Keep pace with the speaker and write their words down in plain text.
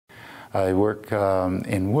I work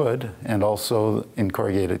in wood and also in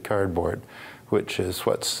corrugated cardboard, which is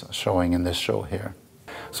what's showing in this show here.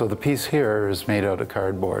 So the piece here is made out of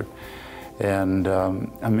cardboard. And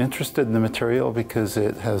I'm interested in the material because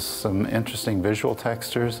it has some interesting visual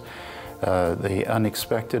textures. The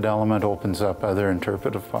unexpected element opens up other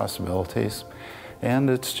interpretive possibilities. And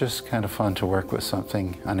it's just kind of fun to work with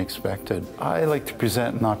something unexpected. I like to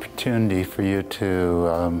present an opportunity for you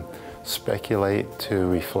to speculate, to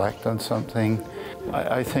reflect on something.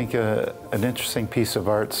 I think an interesting piece of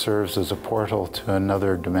art serves as a portal to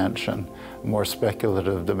another dimension, a more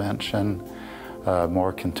speculative dimension,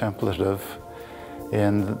 more contemplative.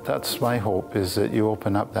 And that's my hope, is that you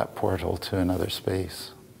open up that portal to another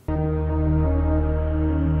space.